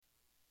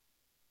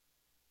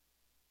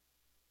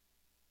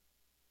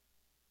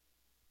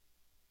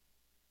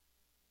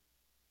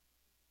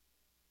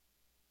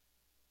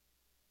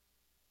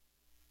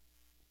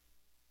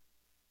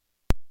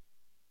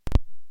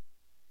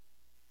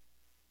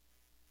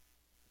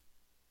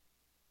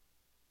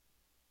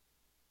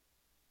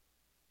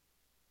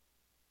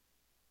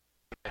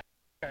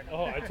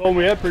Oh, I told him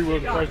we had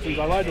pre-wheeled questions.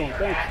 I lied to him.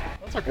 Thanks.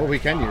 That's okay. Well, we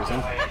can use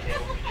them.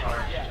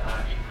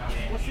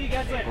 We'll see you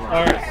guys later.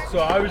 All right. So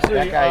obviously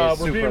That guy is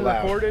we're super being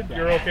loud. recorded.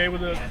 You're okay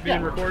with it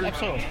being recorded?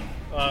 Absolutely.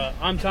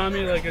 I'm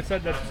Tommy. Like I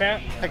said, that's Pat.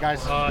 Hey,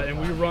 guys. And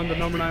we run the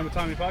Number 9 with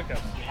Tommy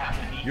podcast.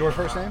 Your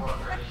first name?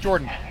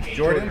 Jordan.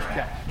 Jordan?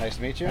 Yeah. Nice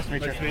to meet you. Nice to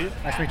meet you. Nice to meet you.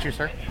 Nice to meet you,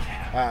 sir.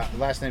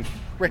 Last name?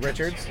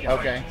 Richards. Yeah.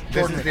 Okay. This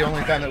Jordan is the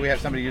only time that we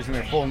have somebody using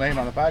their full name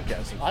on the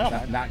podcast. It's I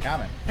don't not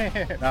common.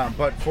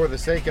 But for the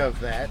sake of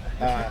that,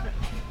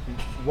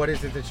 what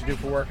is it that you do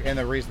for work and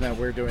the reason that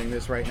we're doing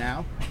this right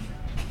now?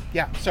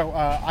 Yeah, so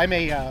I'm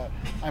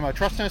a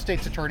trust and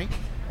estates attorney,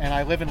 and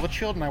I live in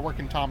Litchfield, and I work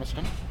in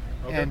Thomaston.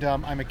 Okay. And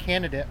I'm a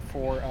candidate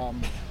for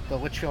the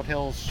Litchfield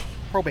Hills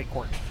probate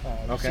court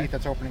Okay. seat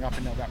that's opening up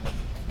in November.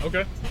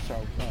 Okay. So,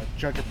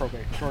 judge of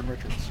probate, Jordan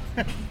Richards.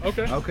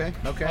 Okay. Okay.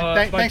 Okay.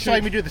 By Thanks for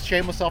letting chance- me do this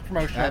shameless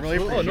self-promotion. I really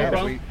Absolutely. Oh, appreciate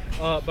no it.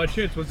 problem. By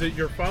chance, was it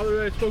your father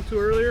that I spoke to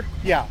earlier?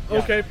 Yeah.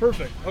 Okay,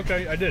 perfect.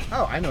 Okay, I did.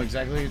 Oh, I know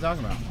exactly what you're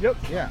talking about. Yep.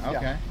 Yeah.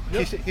 Okay.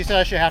 Yep. He said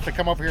I should have to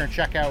come over here and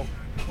check out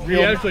He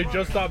real... actually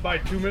just stopped by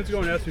 2 minutes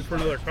ago and asked me for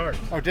another card.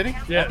 Oh, did he?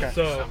 Yeah, Okay.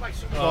 so...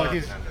 Well,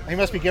 he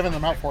must be giving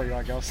them out for you,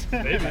 I guess.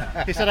 Maybe.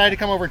 He said I had to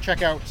come over and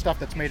check out stuff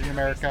that's made in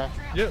America.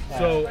 Yep.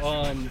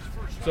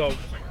 So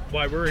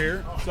why we're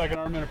here, Second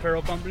Armament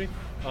Apparel Company,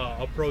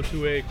 a Pro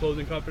 2A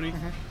clothing company.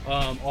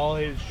 All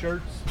his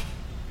shirts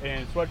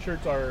and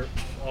sweatshirts are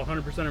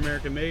 100%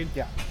 American made.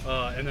 Yeah.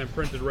 And then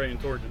printed right in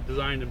Torrington,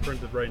 designed and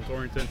printed right in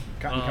Torrington.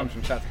 Cotton comes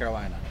from South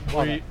Carolina.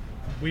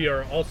 We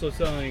are also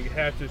selling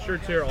Hatch's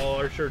shirts here. All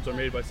our shirts are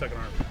made by Second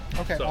Armament.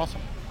 Okay, So,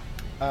 awesome.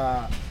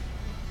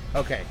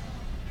 Okay.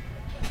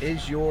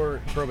 Is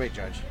your probate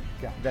judge?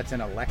 Yeah. That's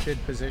an elected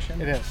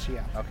position? It is,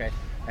 yeah. Okay.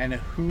 And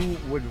who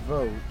would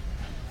vote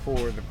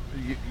for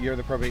you're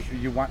the probate,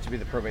 you want to be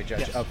the probate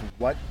judge Yes. of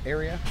what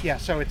area? Yeah,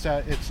 so it's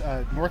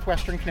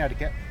northwestern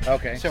Connecticut.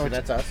 Okay, so it's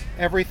that's us.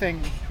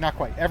 Everything, not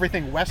quite,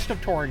 everything west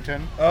of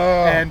Torrington.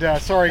 Oh.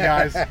 And, sorry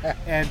guys,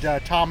 and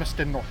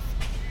Thomaston North,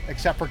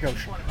 except for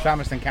Goshen.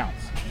 Thomaston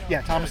counts.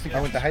 Yeah, Thomaston.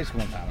 I went to high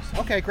school in Thomaston.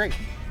 Okay, great.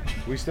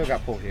 We still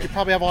got pulled here. You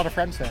probably have a lot of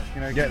friends there.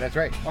 You know. Yeah, that's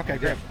right. Okay, We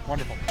great. do.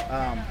 Wonderful.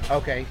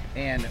 Okay,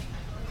 and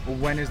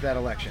when is that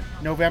election?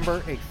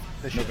 November 8th.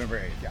 This year. November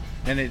 8th. Yeah.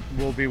 And it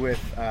will be with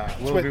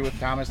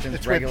Thomaston's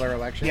it's regular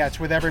election? Yeah, it's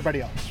with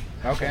everybody else.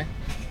 Okay.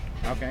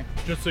 Okay.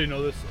 just so you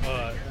know, this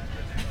Pat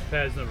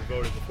has never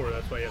voted before.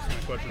 That's why he asked my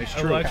question. It's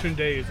true. Election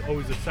day is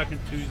always the second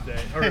Tuesday,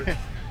 or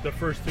the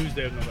first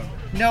Tuesday of November.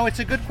 No, it's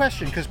a good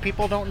question because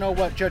people don't know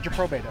what judge of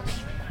probate is.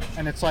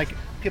 And it's like,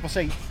 people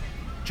say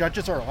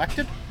judges are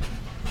elected?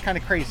 Kind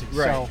of crazy.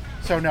 Right.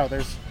 So no,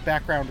 there's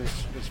background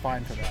is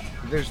fine for that.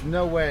 There's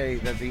no way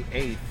that the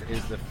 8th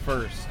is the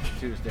first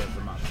Tuesday of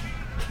the month.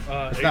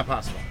 It's not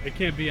possible. It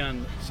can't be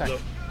on Second.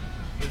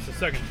 It's the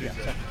second Yeah,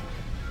 Tuesday. second.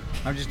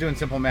 I'm just doing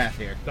simple math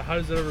here. So how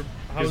does it ever?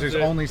 Because there's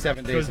only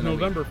 7 days Because in a week.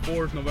 November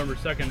 4th, November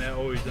 2nd, that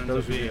always ends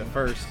Those up would be being. the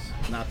first,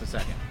 not the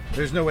second.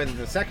 There's no way that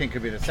the second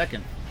could be the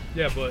second.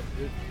 Yeah, but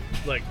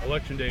like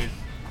election day is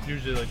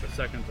usually like the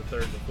second, the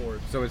third, the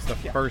fourth. So it's the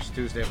first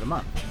Tuesday of the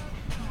month.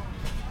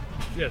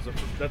 Yeah, so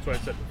that's why I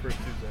said the first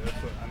Tuesday.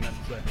 That's what I meant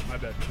to say. My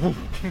bad.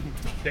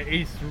 The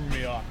 8th threw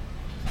me off.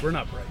 We're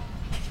not bright.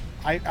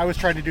 I was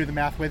trying to do the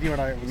math with you,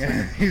 and I was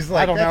like, He's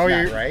like, I don't that's know,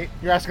 not you're right.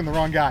 You're asking the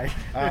wrong guy.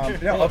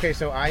 No, okay,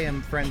 so I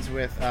am friends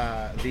with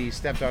the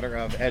stepdaughter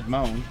of Ed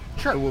Moan,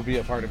 Sure. who will be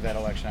a part of that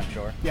election, I'm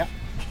sure. Yeah.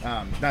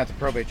 Not the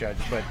probate judge,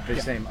 but the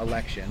Yeah. same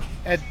election.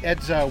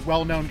 Ed's a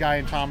well-known guy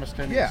in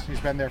Thomaston. Yeah. He's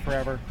been there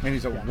forever. And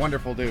he's a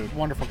wonderful dude.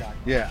 Wonderful guy.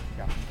 Yeah.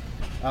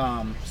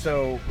 Yeah.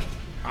 So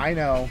I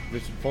know,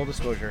 this full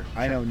disclosure,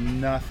 I know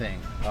nothing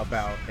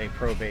about a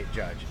probate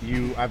judge.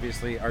 You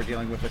obviously are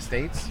dealing with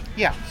estates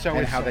Yeah. So and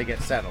it's, how they get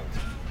settled.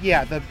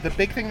 Yeah. The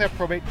big thing that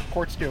probate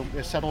courts do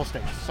is settle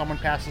estates. Someone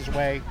passes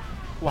away,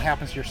 what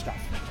happens to your stuff?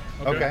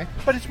 Okay.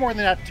 But it's more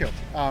than that too.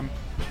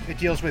 It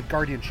deals with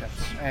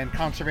guardianships and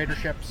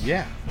conservatorships.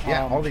 Yeah.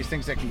 Yeah. Um, All these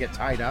things that can get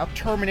tied up.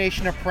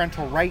 Termination of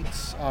parental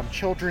rights,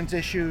 children's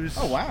issues.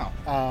 Oh,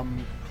 wow.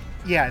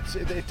 Yeah,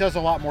 it does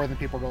a lot more than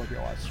people really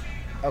realize.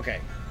 Okay.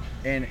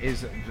 And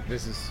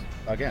this is,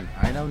 again,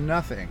 I know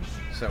nothing.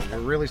 So we're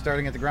really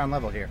starting at the ground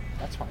level here.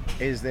 That's fine.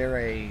 Is there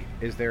a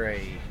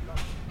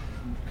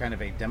kind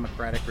of a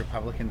Democratic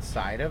Republican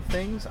side of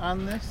things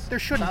on this? There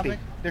shouldn't topic?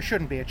 be. There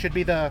shouldn't be. It should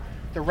be the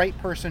right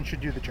person should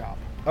do the job.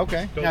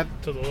 Okay. Go Now-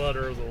 to the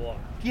letter of the law.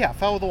 Yeah,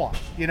 follow the law.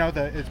 You know,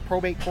 it's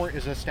probate court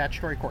is a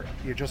statutory court.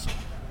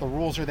 The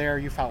rules are there.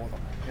 You follow them.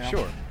 You know?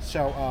 Sure.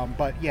 So,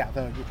 but yeah,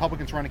 the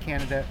Republicans run a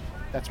candidate.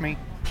 That's me.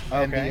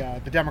 And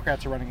Okay. the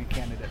Democrats are running a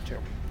candidate too.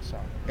 So.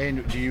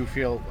 And do you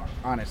feel,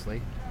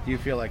 honestly, do you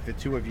feel like the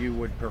two of you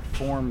would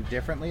perform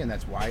differently, and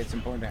that's why it's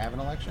important to have an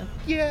election?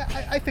 Yeah,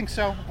 I think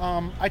so.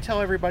 I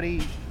tell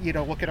everybody,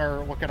 look at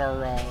our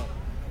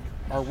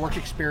work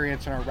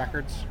experience and our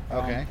records.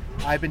 Okay.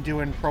 I've been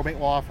doing probate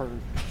law for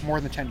more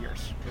than 10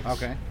 years. It's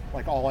Okay.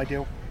 like all I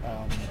do.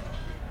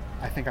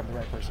 I think I'm the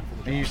right person for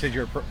the job. And you said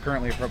you're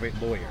currently a probate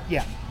lawyer.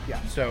 Yeah.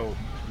 So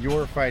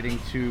you're fighting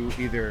to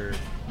either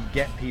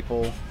get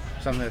people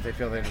something that they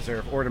feel they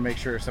deserve, or to make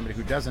sure somebody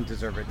who doesn't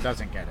deserve it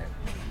doesn't get it.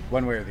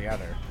 one way or the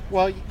other.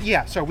 Well,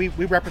 yeah. So we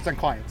represent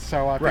clients.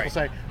 So people Right.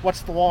 say,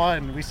 "What's the law?"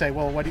 And we say,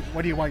 "Well, what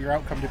do you want your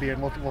outcome to be?"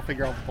 And we'll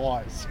figure out what the law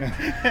is.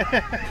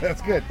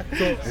 That's good.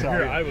 So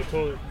Sorry. here, I would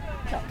totally.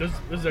 Yeah. This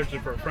is actually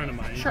for a friend of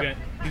mine. Sure.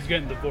 He's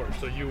getting divorced.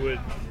 So you would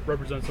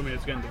represent somebody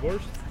that's getting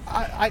divorced.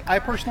 I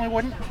personally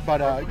wouldn't,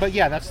 but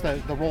yeah, that's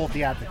the role of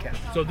the advocate.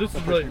 So this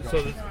is really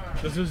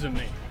this isn't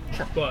me.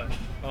 Sure. But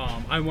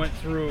I went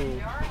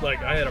through,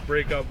 like, I had a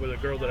breakup with a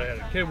girl that I had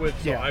a kid with.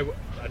 So Yeah.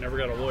 I never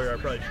got a lawyer. I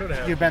probably should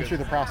have. You've been because- through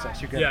the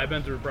process. You get Yeah, it. I've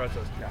been through the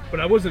process. Yeah. But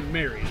I wasn't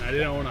married. I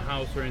didn't own a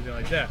house or anything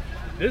like that.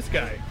 This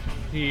guy,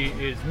 he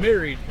is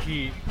married.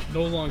 He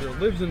no longer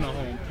lives in the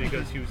home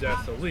because he was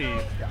asked to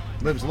leave.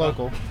 Lives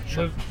local.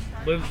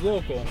 Lives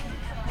local.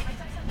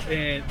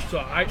 And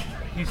so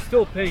he's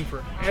still paying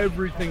for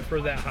everything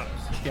for that house.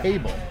 Yeah.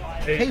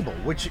 Cable,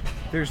 which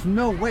there's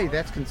no way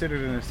that's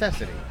considered a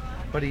necessity,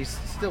 but he's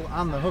still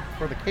on the hook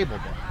for the cable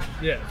bill.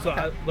 Yeah, so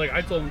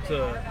I told him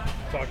to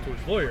talk to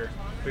his lawyer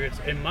because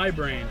in my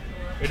brain,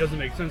 it doesn't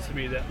make sense to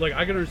me that, like,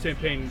 I can understand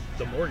paying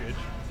the mortgage.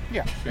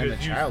 Yeah. And the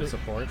because you child still-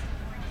 support.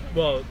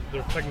 Well,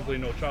 there's technically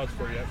no child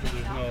support yet because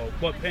there's no,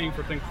 but paying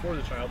for things for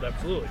the child,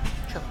 absolutely.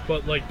 Sure.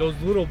 But like those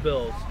little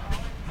bills,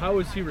 how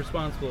is he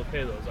responsible to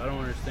pay those? I don't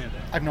understand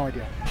that. I have no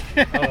idea.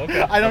 Oh,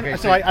 okay. I don't. Okay,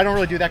 so so- I don't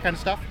really do that kind of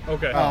stuff.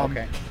 Okay. Oh,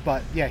 okay.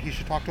 But yeah, he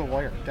should talk to a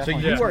lawyer. So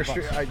Definitely. you are,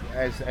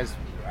 $20. as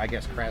I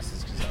guess crass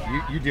is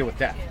concerned, you deal with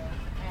death.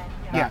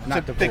 Yeah, not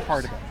it's a big divorce.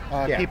 part of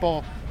it. Yeah.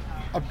 People,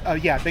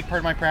 yeah, a big part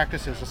of my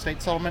practice is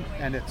estate settlement,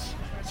 and it's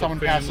someone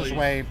passes families-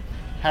 away.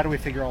 How do we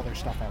figure all their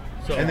stuff out?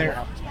 So- And what there,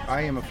 happens next?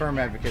 I am a firm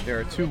advocate. There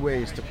are two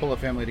ways to pull a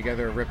family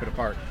together or rip it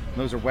apart. And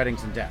those are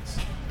weddings and deaths.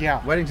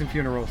 Yeah. Weddings and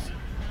funerals.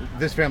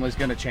 This family's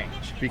going to change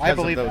because I of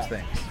believe those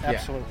that. things.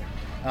 Absolutely.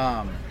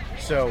 Yeah.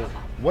 So,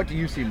 what do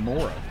you see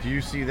more of? Do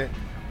you see that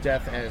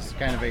death as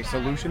kind of a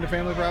solution to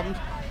family problems,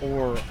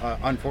 or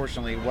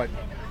unfortunately, what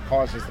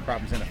causes the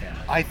problems in a family?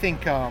 I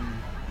think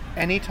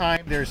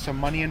anytime there's some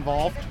money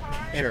involved,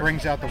 Sure. it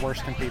brings out the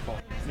worst in people.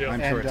 Yeah. I'm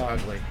sure And, it's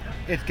ugly.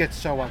 It gets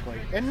so ugly,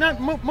 and not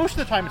most of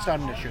the time it's not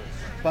an issue.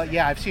 But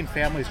yeah, I've seen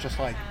families just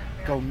like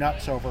go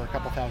nuts over a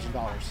couple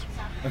 $1,000s,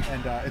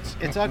 and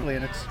it's ugly,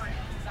 and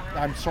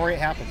I'm sorry it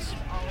happens.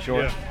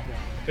 Sure. Yeah.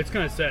 It's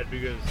kind of sad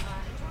because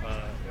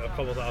a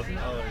couple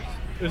 $1,000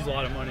 is a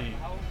lot of money,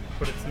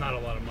 but it's not a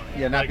lot of money.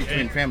 Yeah, not Like, between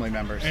and- family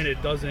members. And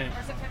it doesn't,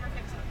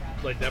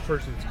 like, that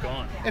person's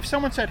gone. If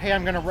someone said, "Hey,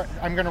 I'm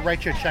gonna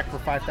write you a check for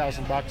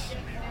 $5,000,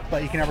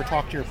 but you can never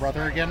talk to your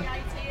brother again,"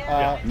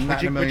 Not in a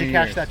would you million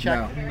cash years, that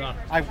check? no. No.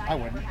 I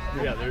wouldn't.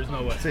 Yeah, there's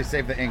no way. Say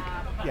save the ink.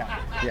 Yeah.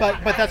 Yeah.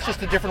 But that's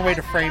just a different way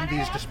to frame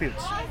these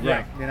disputes.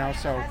 Right. You know,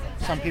 so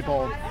some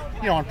people,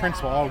 on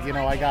principle, I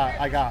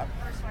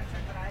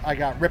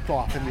got ripped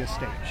off in the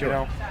estate. Sure. You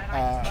know,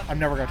 I'm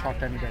never going to talk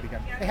to anybody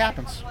again. It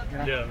happens. You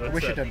know? Yeah, I that's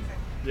wish it. it didn't.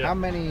 Yeah. How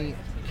many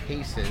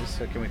cases,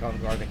 so can we call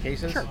them, are the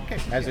cases? Sure,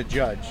 cases, As yeah. a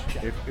judge,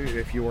 Yeah.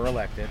 if you were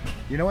elected,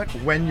 you know what?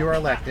 When you're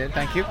elected,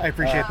 Thank you. I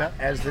appreciate that.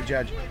 As the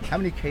judge, how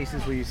many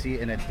cases will you see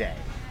in a day?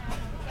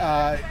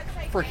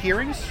 For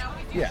hearings,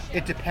 Yeah.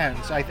 it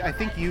depends. I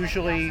think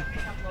usually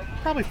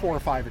probably 4 or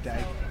 5 a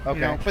day. Okay.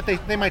 You know, but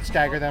they might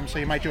stagger them, so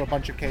you might do a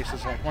bunch of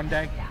cases like one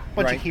day,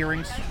 bunch Right. of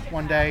hearings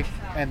one day,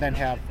 and then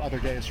have other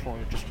days for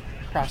just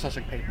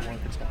processing paperwork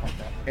and stuff like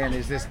that. And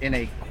is this in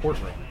a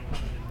courtroom?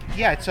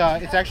 Yeah, it's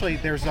actually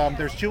there's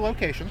 2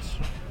 locations.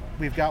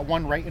 We've got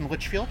one right in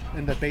Litchfield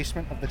in the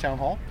basement of the town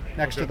hall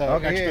next to the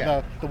Okay,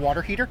 yeah. the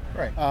water heater.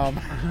 Right.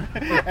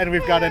 And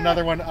we've got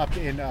another one up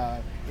in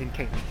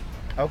Caton.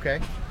 Okay.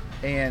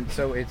 And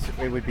so it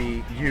would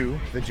be you,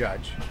 the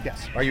judge.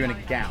 Yes. Are you in a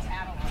gown?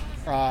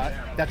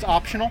 That's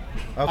optional.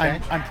 Okay.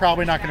 I'm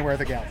probably not going to wear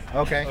the gown.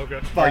 Okay. Okay.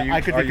 But are you, I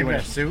could be are you in a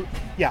convinced. suit?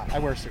 Yeah, I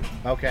wear a suit.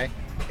 Okay.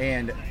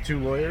 And 2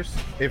 lawyers,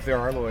 if there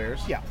are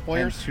lawyers. Yeah,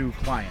 lawyers. And 2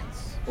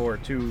 clients, or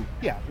 2.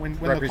 Yeah, when the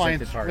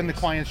Represented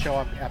clients parties. show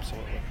up,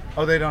 absolutely.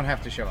 Oh, they don't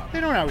have to show up.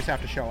 They don't always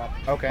have to show up.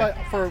 Okay.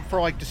 But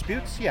for like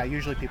disputes, yeah,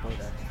 usually people are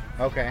there.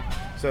 Okay.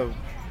 So,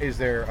 is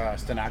there a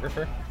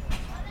stenographer?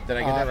 Did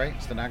I get that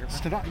right?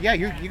 Stenographer. Yeah,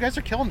 you guys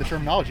are killing the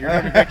terminology. You're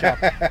doing a great job.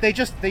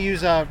 They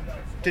use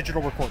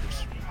digital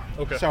recorders.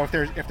 Okay. So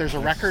if there's a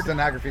record,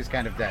 Stenography is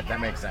kind of dead. That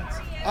makes sense.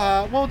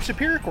 well, in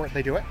Superior Court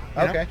they do it.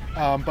 you know? Okay.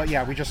 But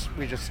yeah, we just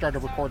start a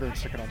recorder and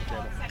stick it on the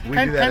table. We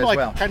do that as like,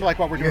 well. Kind of like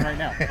what we're doing right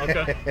now.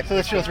 Okay. So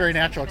this feels very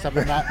natural, except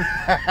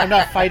I'm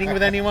not fighting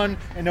with anyone,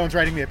 and no one's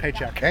writing me a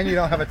paycheck. And you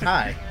don't have a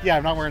tie. Yeah,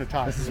 I'm not wearing a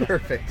tie. This is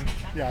perfect.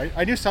 Yeah,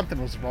 I knew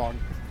something was wrong.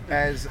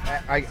 As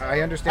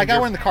I understand, I got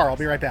your- one in the car. I'll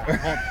be right back.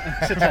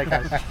 Sit tight,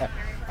 guys.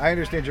 I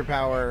understand your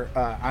power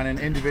on an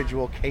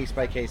individual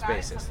case-by-case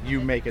basis. You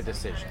make a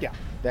decision. Yeah.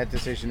 That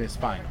decision is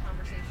final.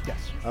 Yes.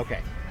 Okay.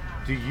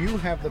 Do you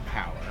have the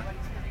power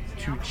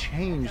to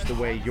change the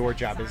way your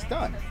job is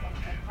done?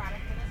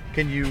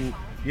 Can you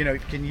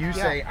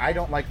say, I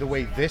don't like the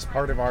way this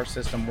part of our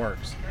system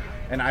works,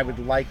 and I would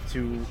like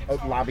to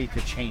lobby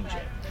to change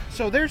it?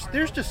 So there's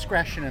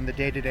discretion in the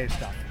day-to-day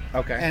stuff.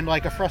 Okay. And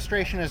like a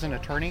frustration as an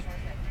attorney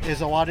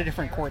is a lot of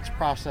different courts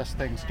process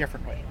things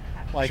differently.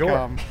 Like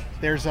Sure.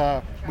 there's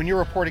when you're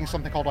reporting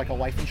something called like a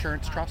life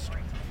insurance trust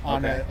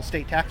on Okay. a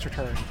state tax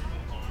return,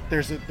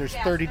 there's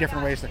 30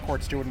 different ways the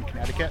courts do it in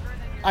Connecticut.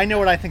 I know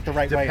what I think the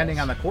right way is. Depending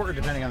on the court or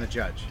depending on the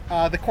judge?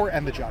 The court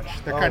and the judge.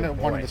 They're kind of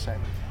one and the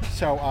same.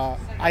 So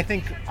I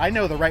think I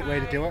know the right way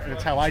to do it, and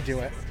it's how I do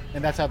it,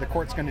 and that's how the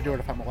court's going to do it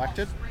if I'm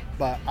elected.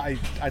 But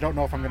I don't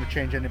know if I'm going to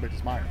change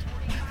anybody's mind.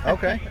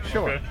 Okay,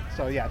 sure. Okay.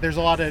 So yeah, there's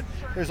a lot of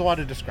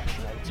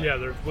discretion. I would say. Yeah,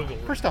 there's wiggle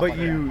room. For stuff But like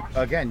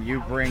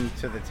you bring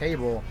to the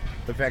table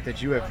the fact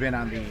that you have been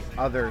on the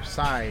other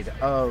side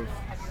of,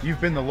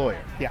 you've been the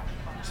lawyer. that. Yeah.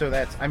 So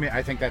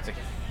I think that's a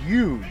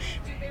huge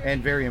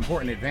and very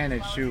important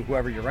advantage to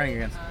whoever you're running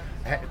against.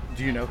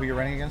 Do you know who you're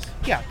running against?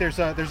 Yeah, there's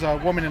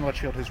a woman in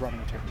Litchfield who's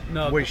running too.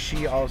 No, Was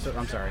she also?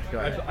 I'm sorry. Go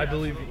ahead. I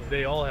believe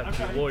they all have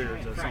to be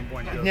lawyers at some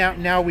point. Though.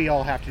 Now we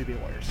all have to be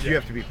lawyers. Do you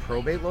have to be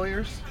probate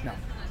lawyers? No.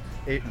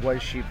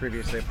 Was she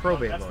previously a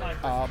probate lawyer?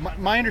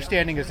 My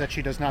understanding is that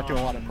she does not do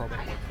a lot of probate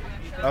work.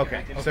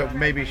 Okay, so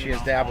maybe she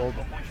has dabbled,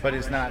 but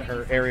it's not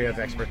her area of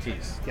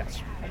expertise.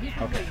 Yes.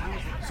 Okay,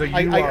 so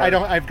you I are,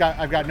 don't. I've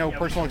got no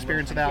personal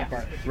experience of that,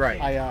 but Right.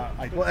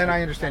 Well, and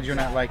I understand you're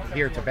not like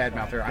here to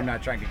badmouth her. I'm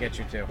not trying to get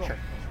you to. Sure.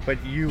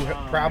 But you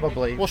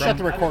probably we'll shut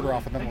the recorder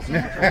off and then we'll see.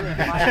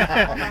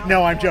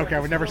 No, I'm joking. I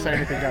would never say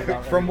anything bad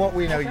about her. From what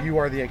we know, you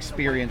are the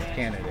experienced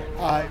candidate.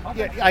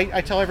 Yeah,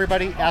 I tell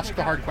everybody, ask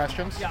the hard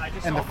questions,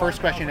 and the first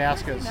question to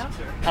ask is,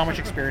 how much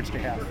experience do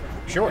you have?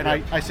 Sure. And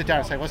I sit down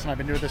and say, listen, I've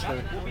been doing this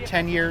for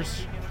 10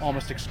 years,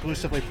 almost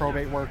exclusively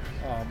probate work.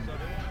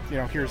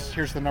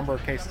 Here's the number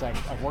of cases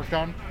I've worked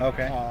on.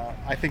 Okay.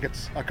 I think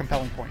it's a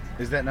compelling point.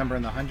 Is that number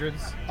in the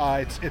hundreds?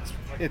 It's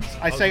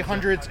I say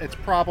hundreds. It's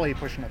probably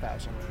pushing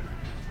 1,000.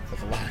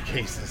 That's a lot of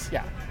cases.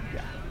 Yeah.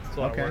 It's a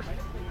lot of Okay. work.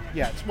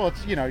 Yeah, it's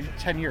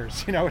 10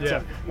 years. It's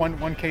Yeah.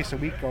 one case a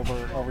week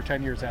over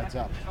 10 years adds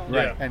up.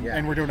 Right. And yeah.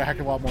 and we're doing a heck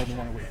of a lot more than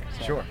one a week.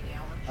 So. Sure.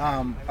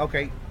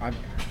 Okay.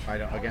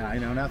 I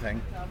know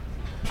nothing.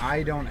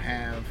 I don't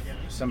have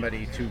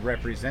somebody to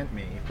represent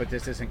me, but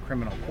this isn't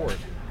criminal court.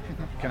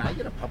 Can I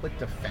get a public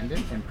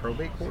defendant in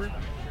probate court?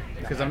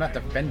 Because I'm not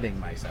defending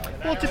myself.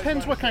 Well, it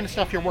depends what kind of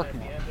stuff you're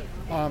working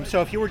on.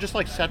 So if you were just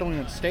like settling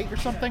an estate or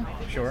something,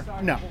 Sure.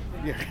 no,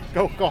 yeah,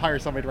 go hire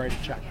somebody to write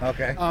a check.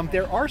 Okay.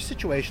 There are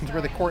situations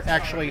where the court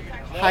actually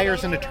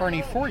hires an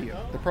attorney for you,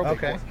 the probate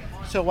Okay. court.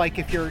 So like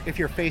if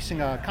you're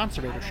facing a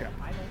conservatorship,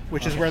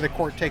 which is where the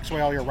court takes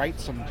away all your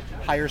rights and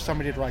hires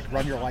somebody to like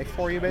run your life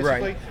for you,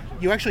 basically. Right.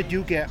 You actually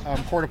do get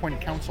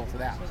court-appointed counsel for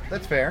that.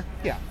 That's fair.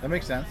 Yeah. That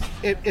makes sense.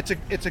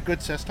 It's a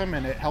good system,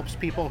 and it helps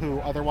people who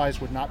otherwise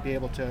would not be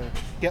able to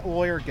get a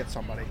lawyer, get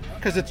somebody,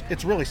 because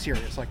it's really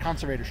serious. Like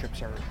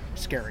conservatorships are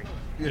scary.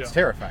 It's Yeah.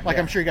 terrifying. Like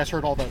yeah. I'm sure you guys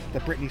heard all the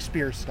Britney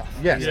Spears stuff.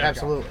 Yes, Yeah.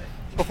 absolutely.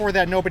 Before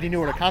that, nobody knew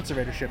what a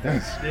conservatorship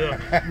is.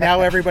 Yeah. Now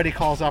everybody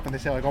calls up and they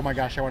say like, "Oh my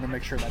gosh, I want to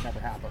make sure that never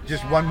happens."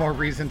 Just one more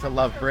reason to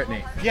love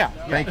Britney. Yeah.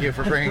 Thank you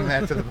for bringing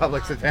that to the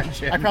public's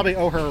attention. I probably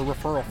owe her a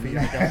referral fee.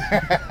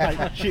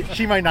 I guess.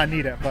 She might not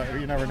need it, but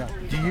you never know.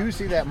 Do you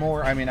see that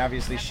more? I mean,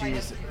 obviously,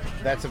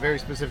 that's a very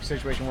specific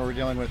situation where we're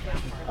dealing with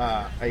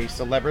a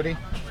celebrity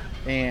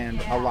and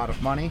a lot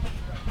of money.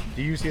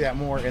 Do you see that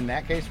more in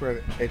that case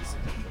where it's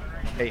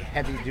a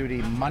heavy-duty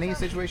money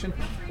situation,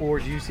 or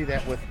do you see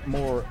that with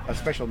more a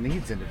special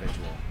needs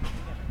individual?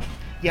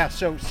 Yeah.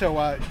 So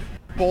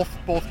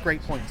both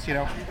great points.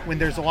 When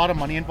there's a lot of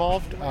money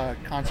involved,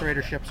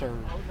 conservatorships are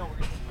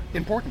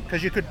important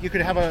because you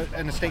could have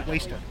an estate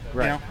wasted.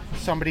 Right.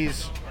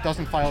 Somebody's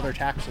doesn't file their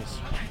taxes.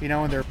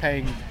 And they're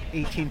paying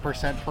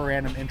 18% per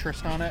annum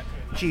interest on it.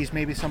 Geez,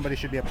 maybe somebody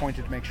should be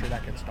appointed to make sure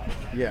that gets done.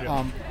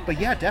 Yeah. But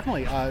yeah,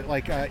 definitely.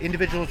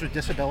 Individuals with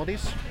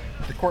disabilities,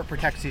 the court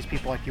protects these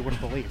people like you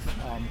wouldn't believe.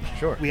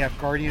 Sure. We have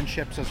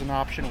guardianships as an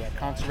option. We have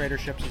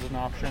conservatorships as an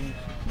option.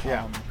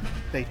 Yeah.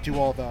 They do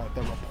all the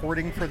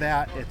reporting for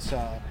that. It's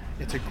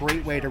a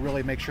great way to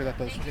really make sure that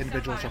those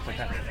individuals are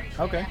protected.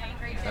 Okay,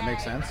 that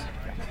makes sense.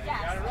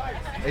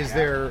 Is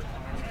there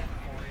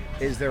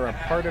a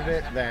part of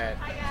it that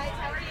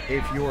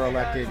if you're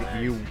elected,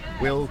 you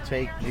will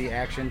take the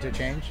action to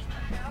change?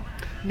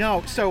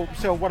 No. So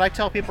what I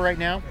tell people right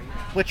now,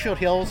 Litchfield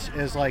Hills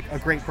is like a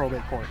great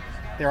probate court.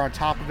 They're on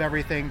top of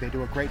everything. They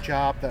do a great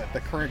job.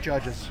 The current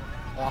judge is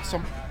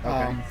awesome.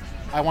 Okay.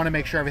 I want to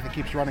make sure everything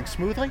keeps running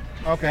smoothly.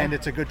 Okay. And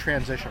it's a good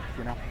transition.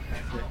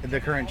 The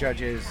current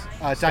judge is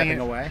stepping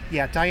away?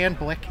 Yeah, Diane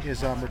Blick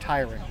is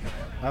retiring.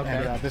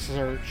 Okay. And this is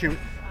her.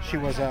 She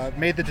was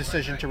made the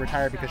decision to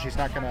retire because she's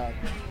not going to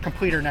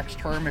complete her next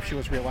term if she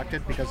was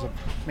reelected because of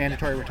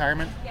mandatory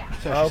retirement.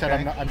 So she said,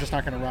 Okay. I'm just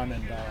not going to run,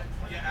 and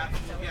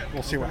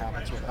we'll see what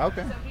happens with it.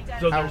 Okay.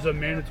 So there's a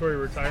mandatory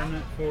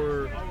retirement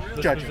for this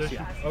Judges,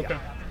 position? yeah. Okay.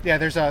 Yeah,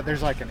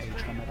 there's like an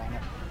age limit on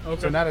it.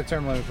 Okay. So not a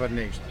term limit, but an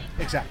age limit.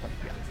 Exactly.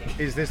 Yeah.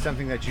 Is this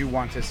something that you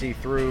want to see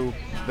through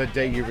the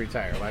day you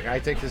retire? Like, I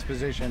take this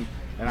position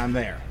and I'm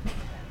there.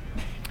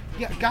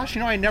 Yeah, gosh,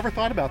 I never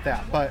thought about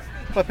that, but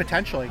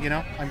potentially,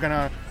 I'm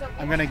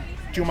gonna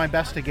do my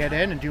best to get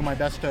in and do my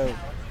best to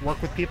work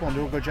with people and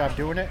do a good job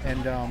doing it.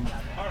 And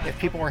if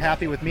people are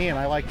happy with me and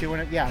I like doing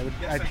it, yeah,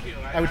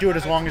 I would do it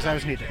as long as I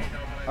was needed.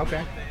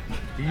 Okay.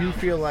 Do you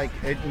feel like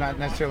it, not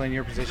necessarily in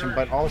your position,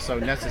 but also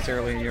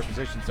necessarily in your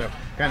position? So,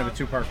 kind of a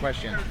two-part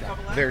question.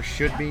 There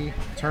should be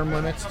term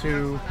limits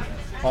to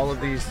all of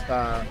these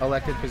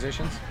elected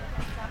positions.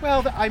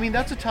 Well, I mean,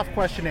 that's a tough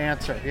question to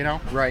answer, you know?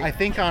 Right. I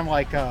think on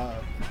like,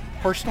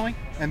 personally,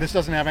 and this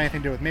doesn't have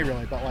anything to do with me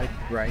really, but like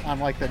Right. on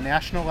like the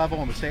national level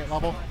and the state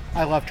level,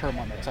 I love term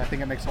limits. I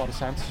think it makes a lot of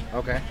sense.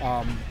 Okay.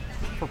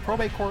 For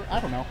probate court, I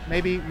don't know.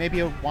 Maybe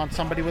you want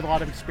somebody with a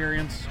lot of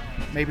experience.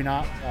 Maybe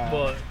not.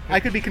 Well, I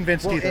could be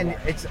convinced Well, either and way.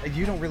 it's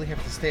you don't really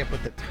have to stay up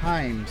with the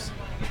times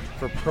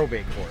for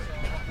probate court.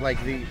 Like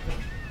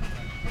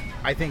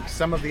I think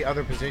some of the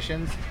other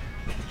positions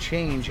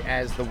change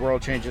as the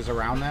world changes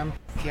around them.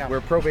 Yeah.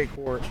 Where probate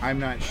court, I'm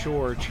not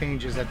sure,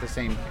 changes at the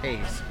same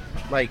pace.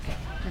 Like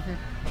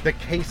the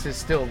case is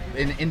still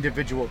an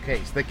individual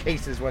case. The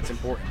case is what's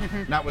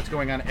important, not what's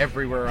going on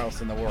everywhere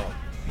else in the world.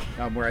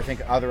 Where I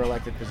think other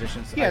elected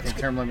positions, Yeah, I it's think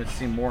term limits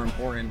seem more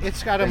important.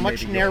 It's got a than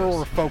much maybe narrower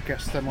yours.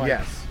 focus than like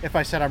Yes. if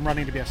I said I'm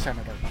running to be a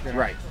senator. You know?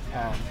 Right.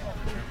 Um,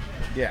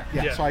 Yeah.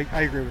 yeah. So I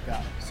agree with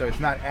that. So it's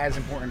not as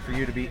important for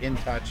you to be in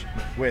touch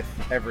with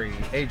every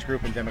age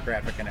group and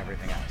demographic and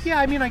everything else. Yeah,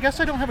 I mean, I guess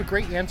I don't have a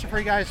great answer for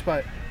you guys,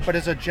 but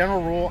as a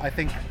general rule, I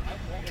think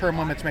term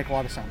limits make a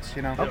lot of sense.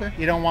 You know, Okay.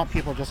 You don't want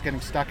people just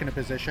getting stuck in a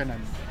position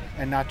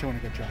and not doing a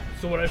good job.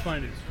 So what I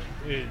find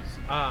is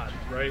odd,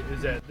 right?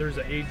 Is that there's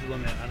an age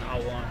limit on how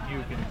long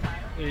you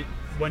can,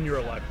 when you're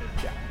elected,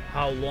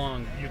 how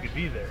long you could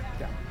be there.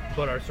 Yeah.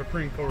 But our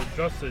Supreme Court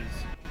justices,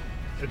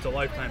 it's a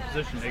lifetime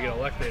position. They get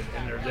elected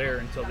and they're there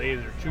until they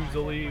either choose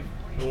to leave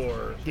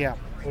or Yeah.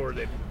 or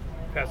they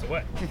pass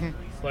away.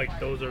 Like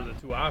those are the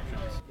two options.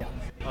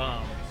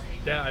 Yeah.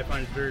 That I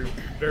find is very,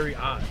 very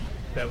odd.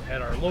 That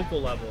at our local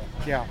level,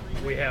 Yeah.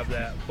 we have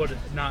that, but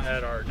it's not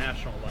at our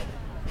national level.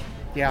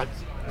 Yeah.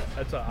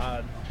 That's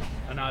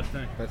an odd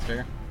thing. That's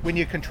fair. When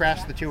you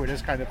contrast the two, it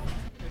is kind of,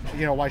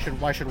 you know, why should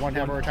one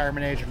have a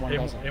retirement age and one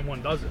doesn't? And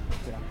one doesn't.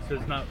 Yeah. So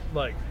it's not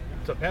like,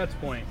 to Pat's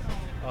point,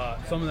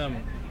 some of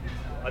them,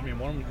 I mean,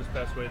 one of them just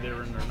passed away, they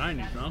were in their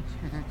 90s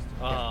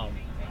now.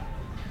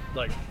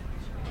 Like,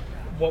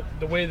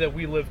 the way that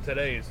we live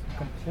today is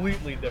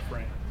completely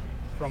different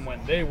from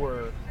when they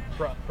were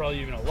probably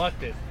even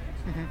elected.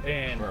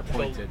 And Or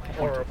appointed.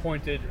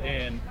 appointed,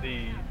 and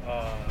the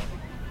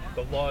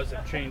laws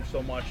have changed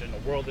so much, and the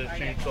world has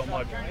changed so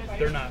much.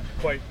 They're not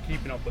quite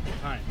keeping up with the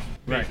times.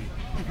 Right.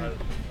 Maybe.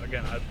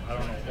 Again, I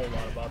don't know a whole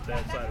lot about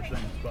that side of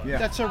things, but Yeah.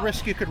 That's a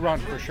risk you could run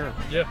for sure.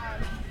 yeah,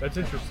 that's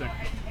interesting.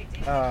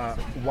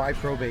 Why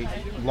probate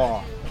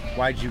law?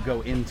 Why'd you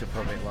go into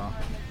probate law?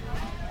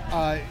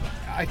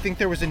 I think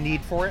there was a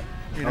need for it,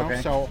 you know.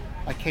 Okay. So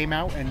I came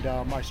out and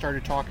I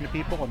started talking to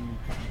people and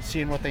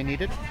seeing what they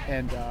needed,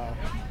 and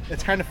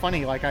it's kind of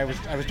funny. Like I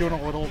was doing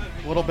a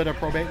little bit of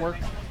probate work,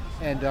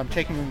 and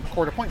taking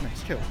court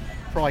appointments too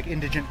for like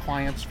indigent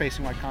clients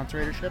facing like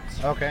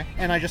conservatorships. Okay.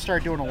 And I just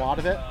started doing a lot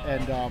of it,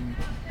 and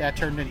that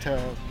turned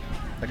into.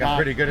 I got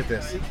pretty good at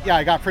this. Yeah,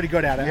 I got pretty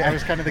good at it. Yeah. I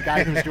was kind of the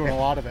guy who was doing a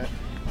lot of it,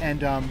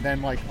 and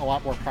then like a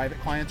lot more private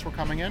clients were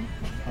coming in,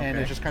 and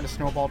Okay. it just kind of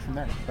snowballed from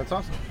there. That's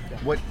awesome. Yeah.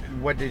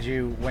 What did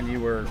you, when you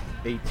were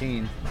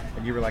 18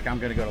 and you were like, I'm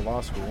going to go to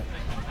law school,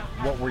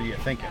 what were you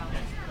thinking?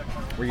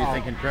 Were you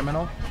thinking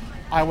criminal?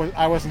 I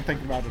wasn't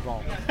thinking about it at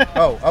all.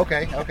 Oh,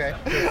 okay. I'm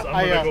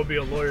I, gonna go be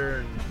a lawyer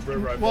and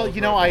wherever I Well, fall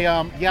you know,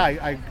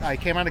 through. I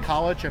came out of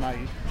college and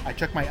I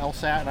took my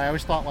LSAT, and I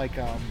always thought like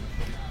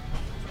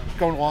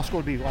going to law school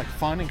would be like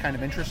fun and kind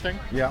of interesting.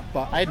 Yeah.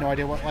 But I had no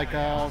idea what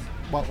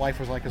life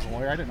was like as a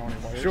lawyer. I didn't know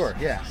any lawyers. Sure,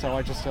 yeah. So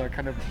I just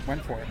kind of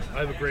went for it. I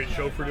have a great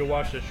show for you to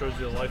watch that shows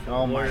you the life of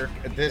Oh a my- lawyer.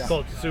 this- It's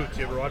called Suits.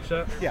 You ever watch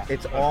that? Yeah.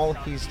 It's all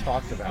he's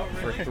talked about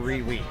for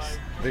 3 weeks.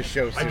 This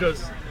show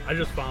Suits. I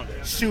just found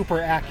it.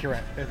 Super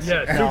accurate. It's,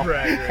 Yeah, super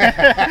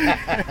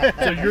accurate.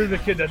 So you're the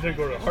kid that didn't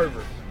go to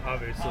Harvard,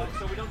 obviously.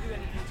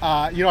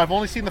 You know, I've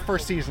only seen the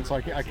first season, so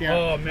I can't.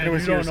 Oh and man, it you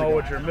was don't years know ago.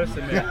 what you're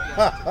missing, man.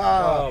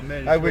 Oh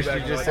man, I should go wish back you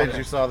and just watch said it.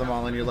 you saw them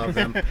all and you love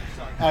them.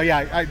 Oh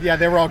yeah, yeah,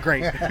 they were all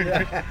great.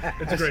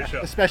 It's a great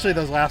show. Especially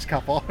those last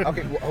couple.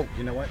 Okay, well, oh,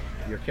 you know what?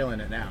 You're killing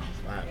it now.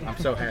 I'm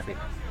so happy.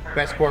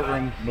 Best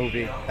courtroom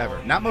movie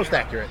ever. Not most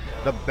accurate,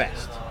 the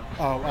best.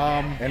 Oh,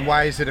 And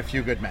why is it A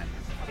Few Good Men?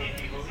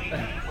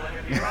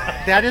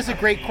 that is a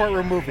great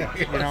courtroom movie.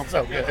 You know,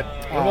 so good.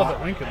 What about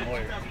the Lincoln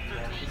Lawyer?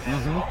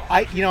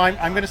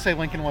 I'm going to say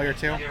Lincoln Lawyer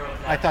too.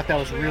 I thought that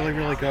was really,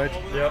 really good.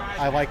 Yep.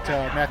 I liked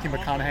Matthew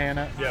McConaughey in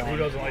it. Yeah, who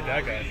doesn't like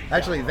that guy?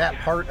 Actually, that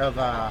part of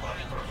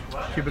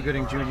Cuba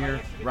Gooding Jr.,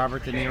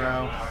 Robert De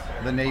Niro,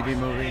 the Navy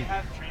movie,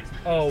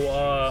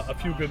 Oh, a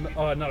few good,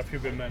 not a few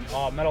good men.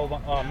 Men of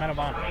Honor. Men of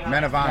Honor.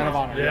 Men of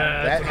Honor, Yeah,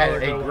 that that's had another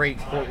good a one. great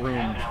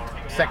courtroom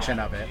section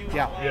of it.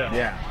 Yeah. Yeah.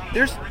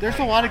 Yeah. There's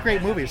a lot of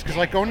great movies because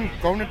like going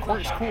to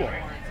court is cool.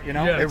 You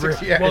know. Yeah, It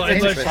really- yeah, well,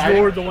 it's unless interesting.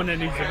 you're the one that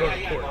needs to go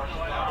to court.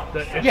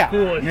 It's Yeah.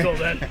 cool until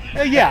then.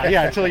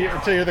 Yeah. Until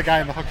you're the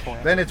guy on the hook for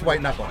it. Then it's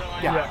white knuckle.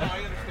 Yeah.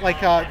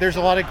 Like there's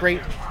a lot of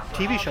great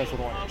TV shows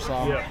with lawyers.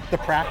 Yeah. The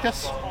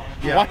Practice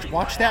Yeah.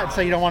 Watch that and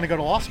say you don't want to go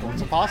to law school.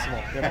 It's impossible.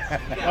 You know?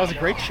 That was a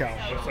great show.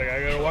 It's like,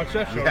 I gotta watch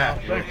that show. Yeah.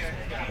 Thanks.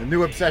 A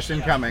new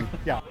obsession coming.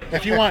 Yeah.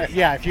 If you want,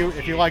 yeah. If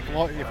you like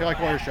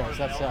lawyer shows,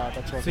 that's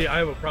what. See, I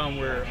have a problem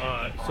where,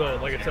 so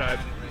like I said,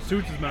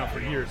 Suits has been out for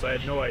years. I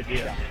had no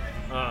idea.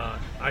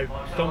 I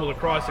stumbled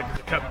across it because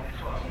it kept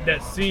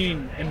that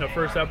scene in the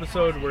first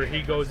episode where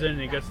he goes in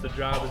and he gets the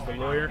job as the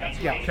lawyer.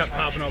 Yeah. Kept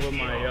popping up on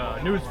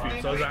my news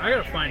feed. So I was like, I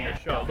gotta find this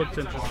show. It looks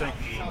interesting.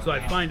 So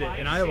I find it,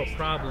 and I have a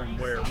problem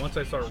where once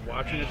I start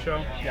watching the show,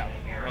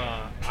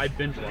 I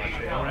binge watch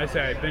it. And when I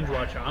say I binge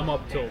watch it, I'm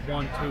up till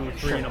 1, 2,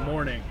 3 in the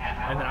morning,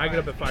 and then I get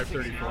up at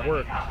 5:30 for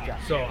work.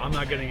 So I'm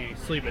not getting any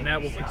sleep, and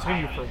that will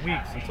continue for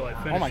weeks until I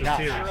finish Oh my the gosh.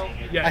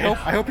 series. Yeah,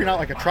 I hope you're not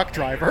like a truck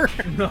driver.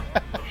 no,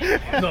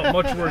 no,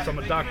 much worse. I'm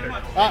a doctor.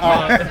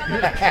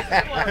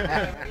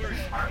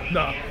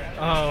 No,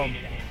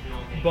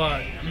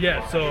 but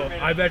yeah. So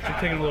I've actually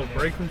taken a little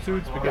break from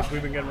Suits because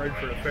we've been getting ready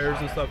for the fairs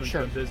and stuff, and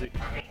Sure. it's been busy.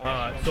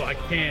 So I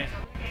can't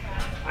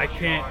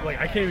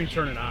even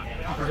turn it on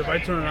because if I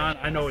turn it on,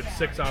 I know it's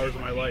 6 hours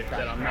of my life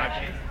that I'm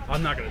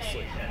not gonna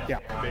sleep. Yeah.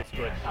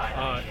 Basically.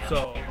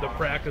 So the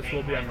practice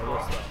will be on the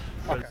list though.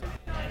 'Cause,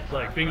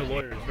 like being a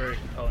lawyer is very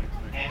compelling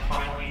to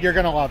me. You're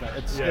gonna love it.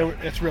 It's Yeah.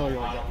 it's really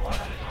good.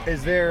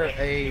 Is there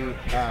a?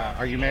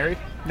 Are you married?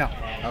 No,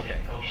 Okay.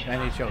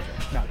 Any children?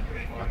 no.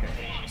 Okay.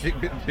 See,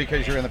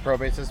 because you're in the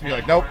probate system, you're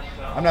like, nope,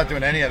 I'm not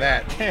doing any of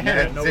that.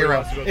 Nobody Zero.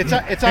 wants to go It's through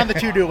it's on the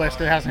to-do list.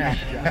 It hasn't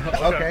happened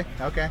yet. Okay.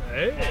 Okay.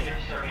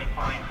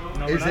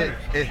 Hey. Is it?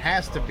 It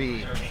has to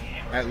be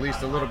at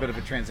least a little bit of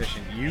a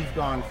transition. You've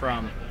gone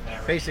from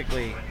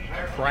basically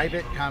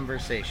private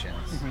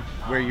conversations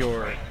where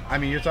you're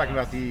talking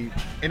about the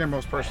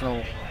innermost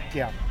personal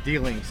Yeah.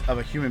 dealings of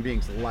a human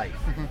being's life,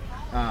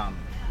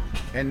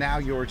 and now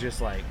you're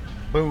just like,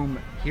 boom,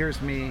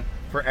 here's me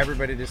for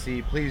everybody to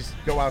see. Please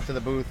go out to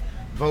the booth,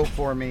 vote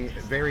for me.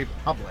 Very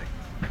public.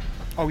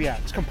 Oh yeah,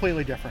 it's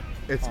completely different.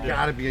 It's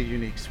got to be a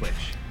unique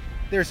switch.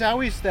 There's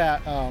always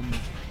that.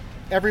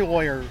 Every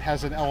lawyer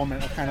has an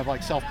element of kind of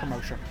like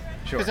self-promotion,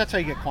 Sure. because that's how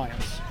you get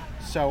clients.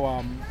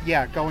 So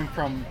yeah, going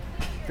from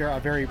a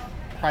very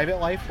private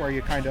life where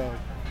you kind of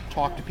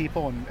talk to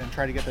people and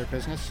try to get their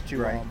business to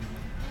Right.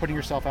 putting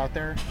yourself out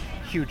there,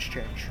 huge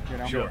change. You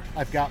know, Sure.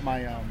 I've got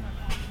my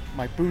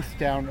my booth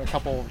down a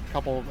couple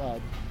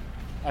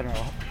I don't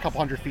know, a couple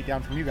hundred feet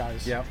down from you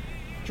guys. Yep.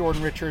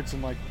 Jordan Richards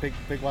in like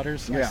big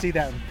letters. I Yeah. see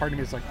that, and part of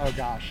me is like, oh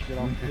gosh, you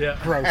know, Yeah.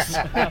 gross.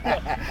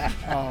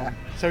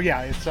 So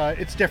yeah,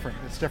 it's different.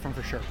 It's different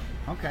for sure.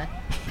 Okay.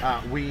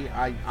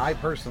 I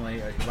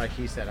personally, like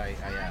he said, I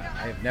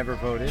have never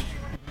voted,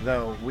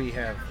 though we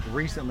have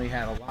recently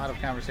had a lot of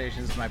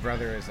conversations. My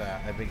brother is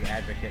a big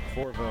advocate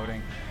for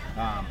voting,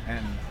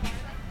 and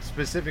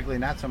specifically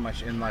not so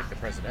much in like the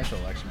presidential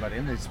election, but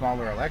in the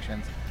smaller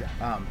elections,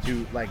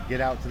 to like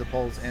get out to the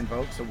polls and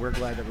vote. So we're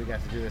glad that we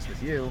got to do this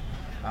with you,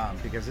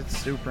 because it's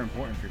super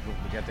important for people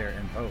to get there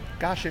and vote.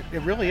 Gosh, it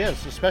really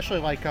is, especially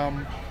like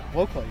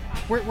locally.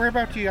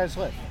 Whereabout do you guys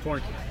live?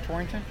 Torrington.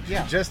 Torrington?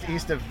 Yeah. Just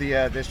east of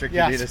the district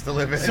Yes. you need us to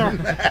live in. So,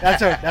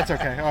 that's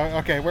okay.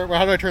 Okay,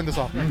 how do I turn this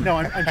off? No,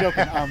 I'm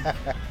joking.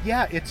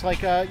 Yeah, it's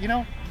like you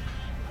know,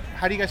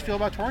 how do you guys feel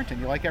about Torrington?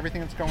 You like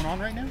everything that's going on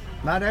right now?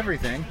 Not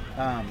everything.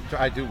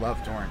 I do love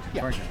Torrington.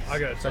 Yeah. Torrington's I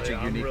gotta such tell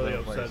a you, I'm unique really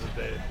little upset place. that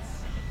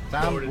they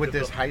Tom, voted with to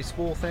this build- high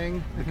school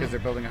thing, because they're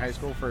building a high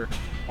school for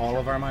all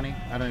of our money.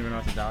 I don't even know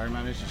what the dollar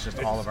amount is. It's just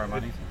all of our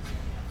money.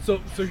 So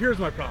here's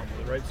my problem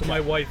with it, right? So my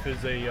wife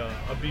is a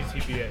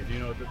BCBA. Do you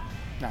know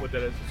No. what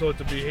that is? So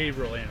it's a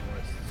behavioral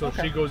analyst. So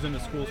Okay. she goes into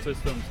school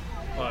systems.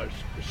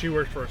 She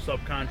works for a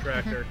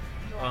subcontractor,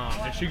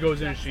 and she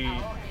goes in and she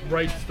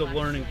writes the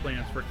learning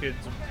plans for kids,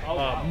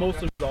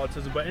 mostly with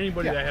autism, but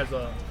anybody Yeah. that has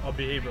a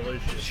behavioral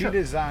issue. She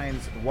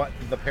designs what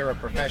the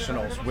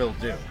paraprofessionals will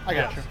do. I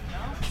got Yes. you.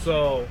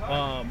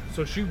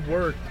 So she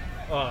worked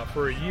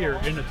for a year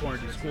in the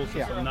Torrington school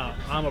system. Yeah. Now,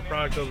 I'm a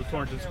product of the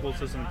Torrington school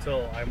system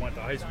until I went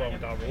to high school. I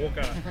went to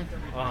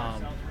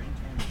Alvawoka.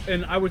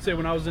 And I would say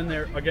when I was in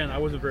there, again, I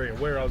wasn't very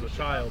aware. I was a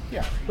child.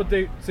 Yeah. But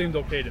they seemed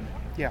okay to me.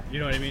 Yeah. You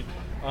know what I mean?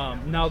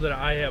 Now that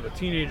I have a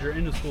teenager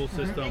in the school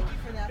system,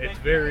 it's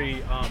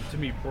very, to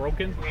me,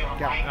 broken.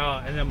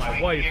 Yeah. And then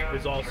my wife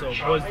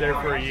was there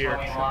for a year.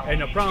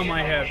 And the problem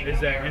I have is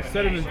that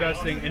instead of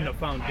investing in the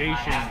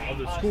foundation of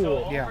the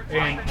school Yeah.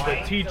 and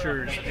the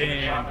teachers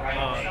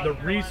and the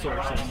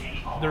resources,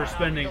 they're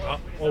spending, I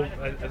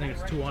think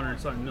it's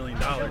 $200-something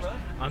million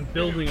on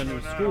building a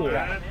new school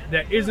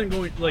that isn't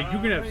going, like, you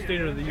can have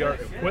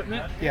state-of-the-art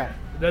equipment. Yeah.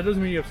 That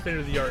doesn't mean you have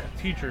state-of-the-art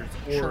teachers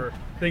or Sure.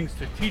 things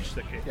to teach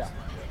the kids. Yeah.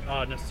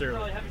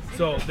 Necessarily.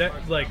 So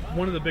that, like,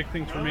 one of the big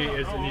things for me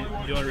is, and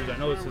the only reason I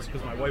know this is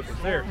because my wife was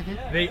there,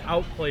 they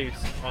outplace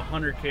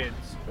 100 kids,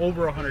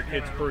 over 100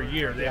 kids per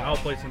year. They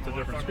outplace them to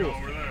different schools.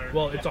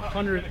 Well, it's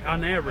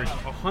on average,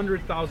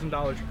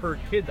 $100,000 per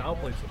kid to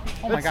outplace them.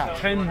 Oh my That's gosh.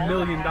 $10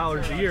 million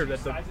a year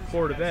that the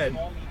Board of Ed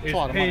is a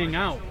lot of paying money.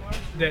 out.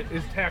 That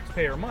is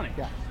taxpayer money.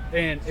 Yeah.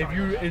 And if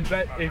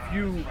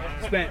you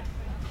spent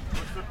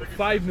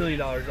 $5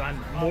 million on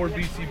more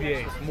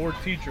BCBAs, more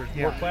teachers,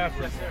 more Yeah.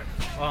 classrooms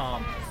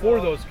for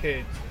those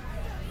kids,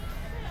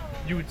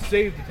 you would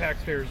save the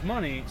taxpayers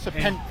money. It's a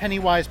and- penny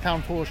wise,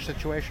 pound foolish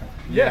situation.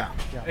 Yeah.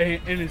 Yeah.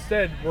 And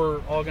instead, we're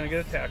all going to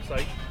get a tax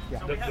hike. Yeah.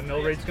 The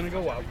mill rate's going to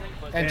go up.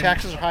 And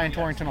taxes are high in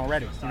Torrington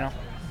already.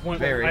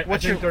 Very. I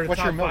What's think your- they're what's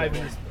top your mill 5 rate?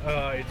 in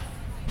this,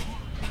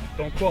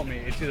 don't quote me.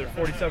 It's either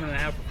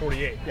 47.5 or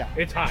 48. Yeah.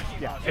 It's high.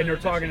 Yeah. And they're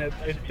talking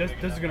this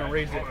is going to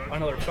raise it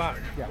another 5.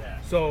 Yeah.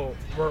 So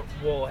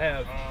we'll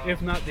have,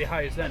 if not the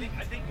highest end,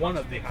 one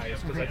of the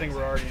highest, because I think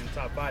we're already in the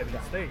top 5 in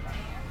the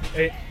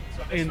state.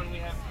 And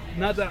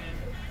not that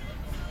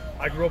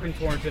I grew up in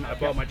Torrington. I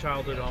bought my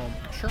childhood home.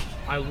 Sure.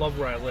 I love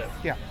where I live.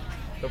 Yeah.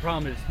 The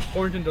problem is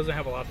Torrington doesn't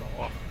have a lot to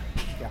offer.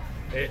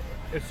 Yeah.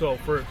 So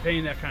for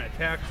paying that kind of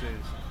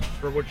taxes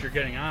for what you're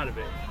getting out of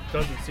it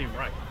doesn't seem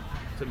right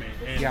to me.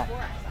 And,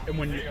 and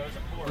when you,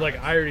 like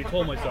I already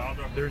told myself,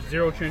 there's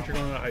zero chance you're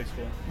going to high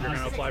school. You're going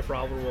to apply for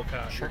Oliver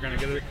Wilcott. You're going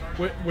to get it,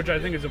 which I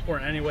think is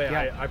important anyway.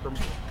 Yeah.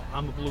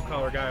 I'm a blue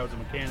collar guy. I was a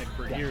mechanic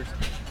for years.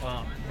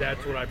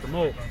 That's what I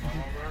promote,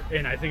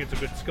 and I think it's a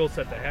good skill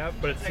set to have.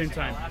 But at the same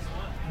time,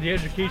 the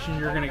education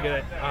you're going to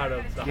get out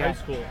of the high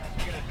school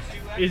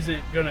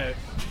isn't going to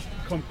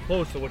come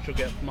close to what you'll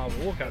get from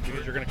Oliver Wilcott,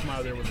 because you're going to come out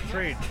of there with a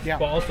trade. Yeah.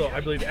 But also,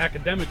 I believe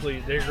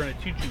academically, they're going to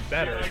teach you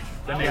better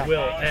than they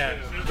will at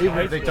Even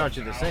high if they school. taught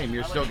you the same,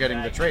 you're still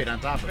getting the trade on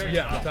top of it.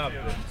 Yeah, on top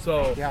of it.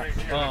 So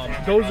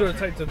Yeah. those are the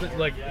types of things,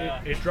 like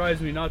it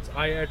drives me nuts.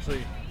 I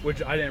actually,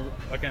 which I didn't,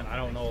 again, I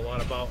don't know a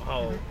lot about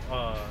how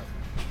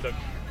the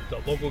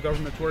local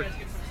governments work.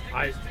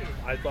 I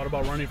thought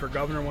about running for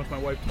governor once my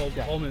wife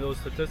told me those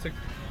statistics.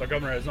 The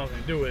governor has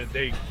nothing to do with it.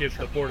 They give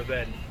the Board of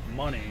Ed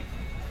money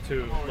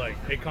to, like,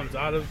 it comes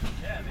out of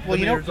Well, the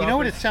you know mayor's what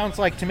it office. sounds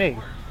like to me.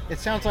 It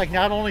sounds like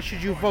not only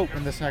should you vote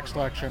in this next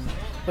election,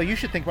 but you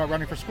should think about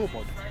running for school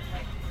board.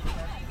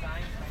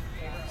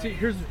 See,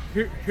 here's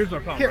my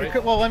problem, Here,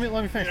 right? well, let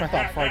me finish my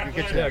thought before I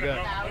get to Yeah, that. go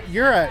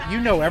ahead.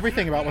 You know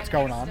everything about what's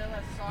going on.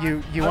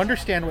 You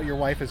understand what your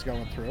wife is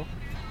going through.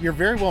 You're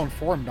very well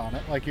informed on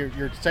it. Like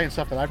you're saying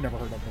stuff that I've never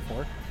heard of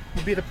before.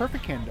 You'd be the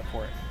perfect candidate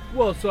for it.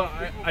 Well, so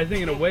I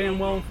think in a way I'm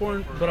well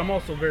informed, but I'm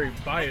also very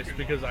biased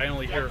because I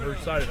only hear her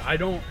side of it. I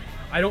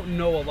don't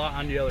know a lot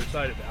on the other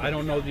side of it. I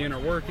don't know the inner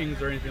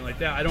workings or anything like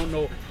that. I don't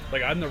know,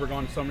 like, I've never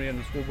gone to somebody in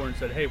the school board and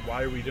said, hey,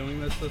 why are we doing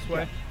this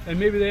way? And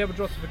maybe they have a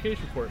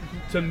justification for it.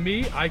 To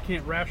me, I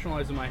can't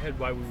rationalize in my head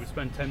why we would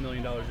spend $10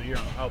 million a year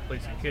on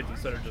outplacing kids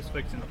instead of just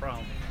fixing the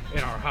problem in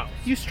our house.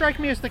 You strike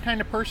me as the kind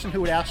of person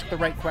who would ask the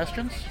right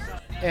questions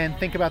and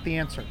think about the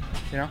answer.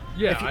 You know?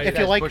 Yeah, If That's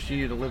you like, pushing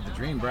you to live the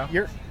dream, bro.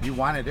 You're- You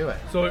want to do it.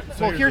 So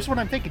well, here's what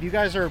I'm thinking. You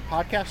guys are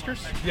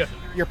podcasters. Yeah.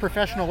 You're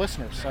professional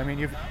listeners. I mean,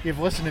 you've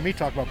listened to me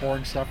talk about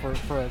boring stuff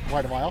for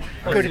quite a while.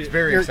 It's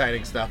very you're-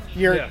 exciting stuff.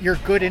 You're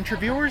good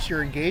interviewers.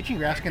 You're engaging.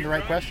 You're asking the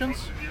right questions.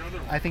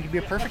 I think you'd be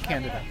a perfect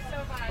candidate.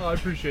 Oh, I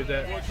appreciate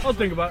that. I'll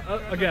think about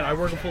it. Again, I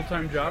work a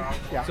full-time job,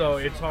 Yeah. so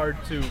it's hard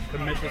to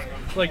commit this.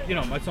 Like, you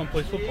know, my son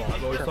plays football.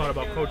 I've always thought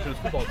about coaching his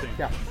football team.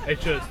 Yeah.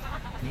 It's just,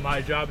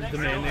 my job is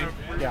demanding.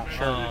 Yeah,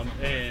 sure.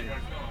 And,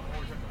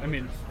 I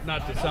mean,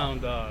 not to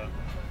sound,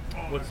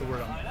 what's the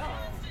word?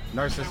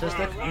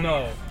 Narcissistic?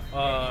 No.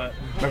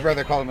 My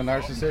brother called him a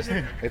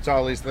narcissist. It's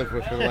all he's lived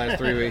with for the last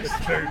 3 weeks.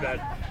 It's very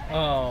bad.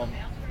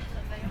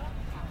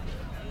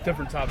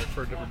 Different topic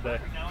for a different day.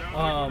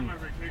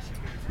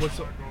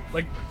 What's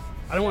like?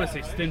 I don't want to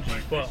say stingy,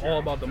 but all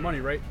about the money,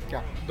 right?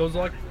 Yeah. Those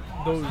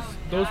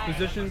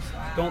positions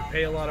don't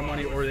pay a lot of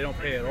money, or they don't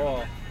pay at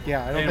all.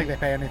 Yeah, I don't And- think they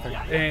pay anything.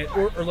 And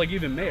or like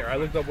even mayor. I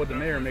looked up what the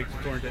mayor makes in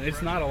Torrington.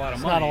 It's not a lot of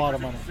It's money. not a lot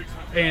of money.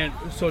 And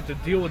so to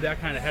deal with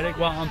that kind of headache,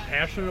 while I'm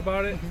passionate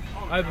about it,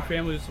 I have a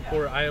family to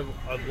support. I have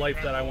a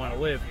life that I want to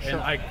live, and Sure.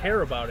 I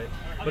care about it.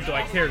 But do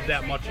I care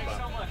that much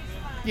about it?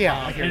 Yeah,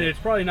 I hear And you. it's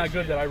probably not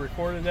good that I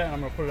recorded that and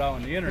I'm going to put it out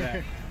on the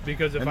internet,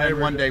 because if And I then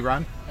ever one day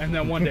run. and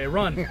then one day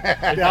run,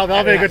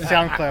 That'll be a good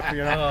sound clip.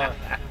 You know?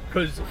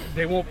 because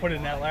they won't put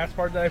in that last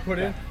part that I put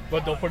in,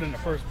 but they'll put in the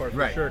first part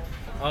Right. for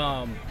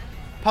sure.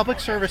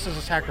 Public service is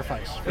a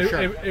sacrifice, for It, sure.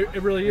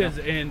 it really is,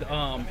 and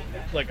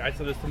like I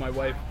said this to my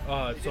wife.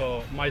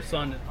 So my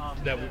son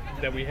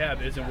that we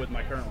have isn't with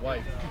my current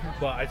wife,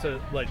 but I said,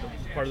 like,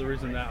 part of the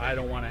reason that I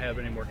don't want to have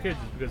any more kids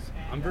is because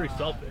I'm very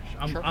selfish.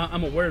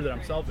 I'm aware that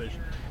I'm selfish,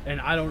 and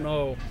I don't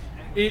know.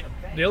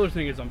 The other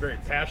thing is I'm very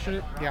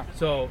passionate. Yeah.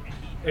 So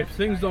if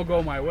things don't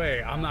go my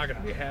way, I'm not going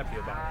to be happy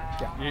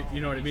about it. Yeah. You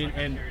know what I mean?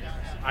 And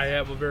I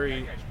have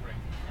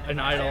an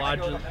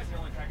ideological.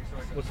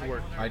 What's the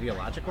word?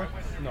 Ideological?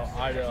 No,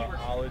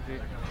 ideology.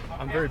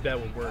 I'm very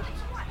bad with words.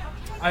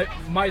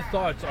 My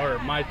thoughts are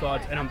my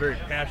thoughts, and I'm very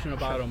passionate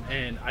about them,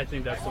 and I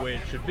think that's the way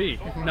it should be.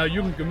 Now,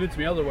 you can convince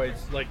me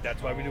otherwise. Like,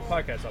 that's why we do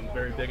podcasts. I'm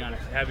very big on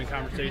having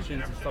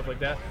conversations and stuff like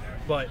that.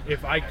 But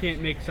if I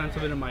can't make sense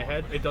of it in my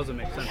head, it doesn't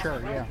make sense. Sure,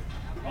 yeah.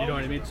 You know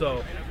what I mean?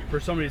 So for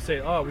somebody to say,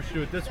 oh, we should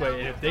do it this way,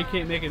 and if they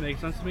can't make it make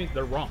sense to me,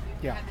 they're wrong.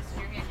 Yeah.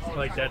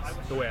 Like, that's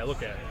the way I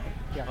look at it.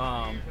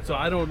 Yeah. So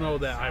I don't know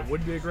that I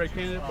would be a great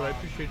candidate, but I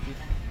appreciate you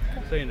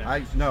saying that.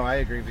 I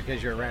agree,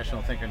 because you're a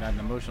rational thinker, not an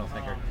emotional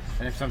thinker.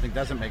 And if something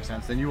doesn't make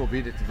sense, then you will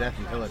beat it to death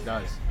until it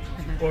does.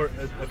 Or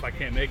if I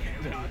can't make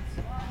it,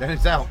 Then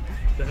it's out.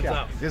 then it's Yeah.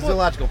 out. This is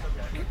illogical.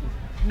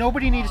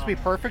 Nobody needs to be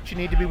perfect. You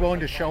need to be willing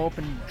to show up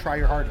and try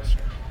your hardest.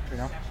 You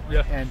know.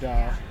 Yeah. And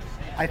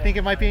I think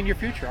it might be in your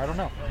future. I don't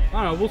know.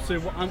 I don't know. We'll see.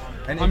 Well,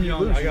 And I'm if you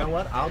young. lose, I you got know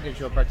what? I'll get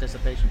you a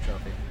participation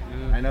trophy.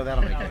 Yeah. I know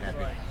that'll make you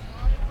happy.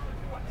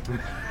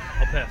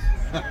 I'll pass.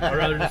 I'd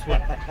rather just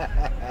win.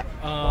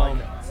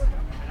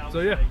 So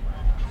yeah.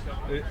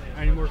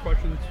 Any more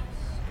questions?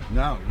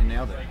 No, you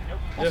nailed it.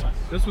 Yeah.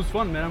 This was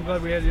fun, man. I'm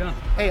glad we had you on.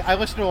 Hey, I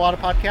listen to a lot of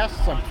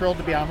podcasts. I'm thrilled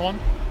to be on one.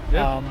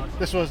 Yeah.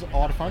 This was a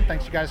lot of fun.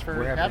 Thanks you guys for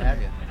We're happy to having have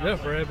me. you.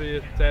 Yeah, we're happy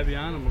to have you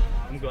on.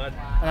 I'm glad.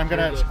 And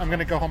I'm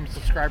gonna go home and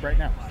subscribe right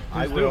now.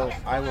 I Please do.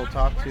 will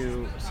talk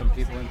to some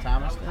people in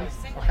Thomaston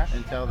Okay.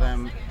 and tell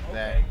them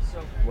that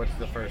what's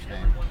the first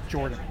name?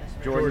 Jordan,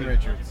 Jordan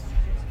Richards.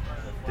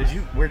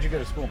 Where'd you go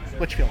to school?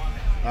 Litchfield,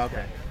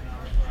 Okay.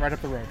 right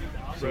up the road.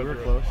 So we were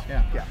close.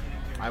 Yeah. Yeah.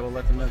 I will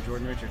let them know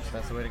Jordan Richards.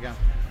 That's the way to go.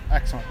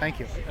 Excellent. Thank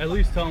you. At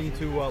least tell them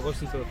to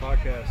listen to the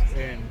podcast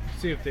and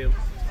see if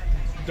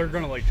they're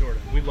gonna like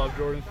Jordan. We love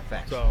Jordan.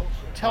 Thanks. So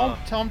Tell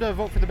them to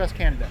vote for the best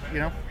candidate. You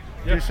know,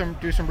 Yeah.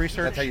 do some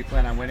research. That's how you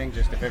plan on winning.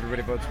 Just if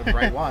everybody votes for the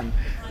right one,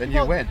 then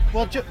you win.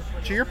 Well, to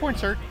your point,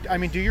 sir. I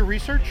mean, do your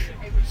research.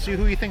 See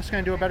who you think's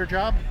going to do a better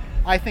job.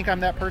 I think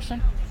I'm that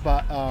person,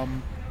 but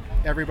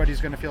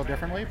everybody's going to feel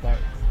differently. But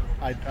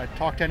I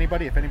talk to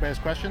anybody. If anybody has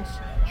questions,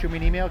 shoot me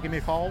an email, give me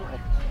a call. I'll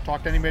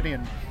talk to anybody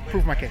and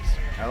prove my case.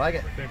 I like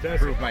it. Fantastic.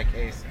 Prove my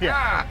case. Yeah.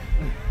 Ah!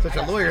 Such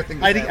a lawyer thing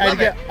to I say.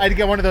 had to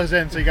get one of those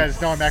in so you guys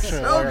know I'm actually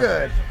a So lawyer.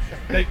 good.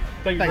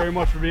 thank you very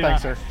much for being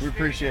Thanks, on. sir. We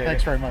appreciate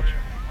Thanks it. very much.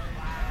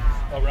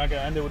 Oh, we're not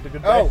gonna end it with the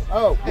good day.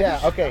 Oh, yeah.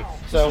 Okay.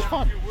 So, is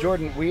fun.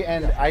 Jordan,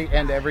 I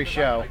end every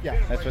show. Yeah.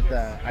 That's what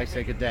I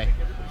say. Good day.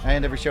 I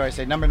end every show. I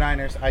say number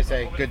niners. I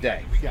say good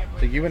day. Yeah.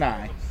 So you and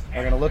I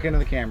are gonna look into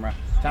the camera.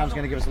 Tom's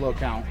gonna give us a little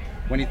count.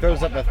 When he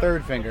throws up the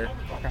third finger,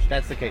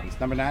 that's the cadence.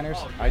 Number niners.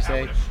 I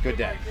say good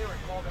day.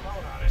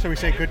 So we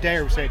say good day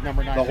or we say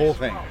number 9? The whole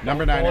thing.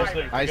 Number The whole niners.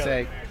 thing I together.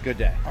 say good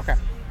day. Okay.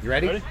 You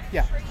ready? Ready?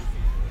 Yeah.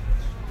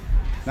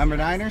 Number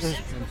niners.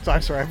 So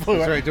I'm sorry. I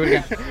blew it. Sorry, do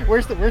it again.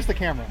 Where's the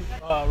camera?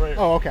 Right here.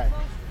 Oh, okay.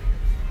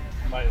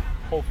 My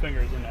whole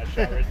finger's in that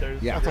shot right there.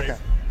 Yeah. That's Great. okay.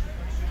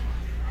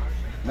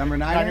 Number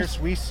niners. Niners,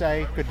 we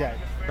say good day.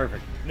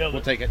 Perfect. Nailed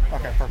We'll it. take it.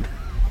 Okay, perfect.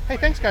 Hey,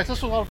 thanks, guys. This was a lot of